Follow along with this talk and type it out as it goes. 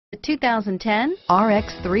The 2010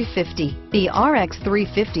 RX 350. The RX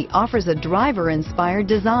 350 offers a driver-inspired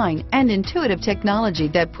design and intuitive technology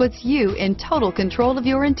that puts you in total control of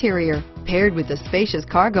your interior. Paired with a spacious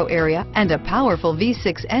cargo area and a powerful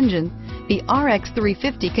V6 engine, the RX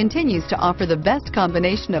 350 continues to offer the best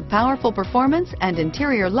combination of powerful performance and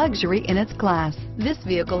interior luxury in its class. This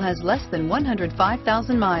vehicle has less than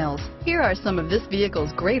 105,000 miles. Here are some of this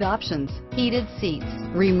vehicle's great options: heated seats,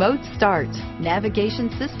 remote start, navigation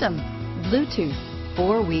system, Bluetooth,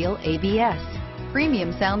 four-wheel ABS,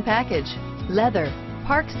 premium sound package, leather,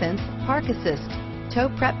 Park Sense Park Assist, tow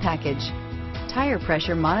prep package, tire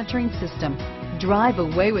pressure monitoring system. Drive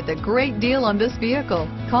away with a great deal on this vehicle.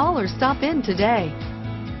 Call or stop in today.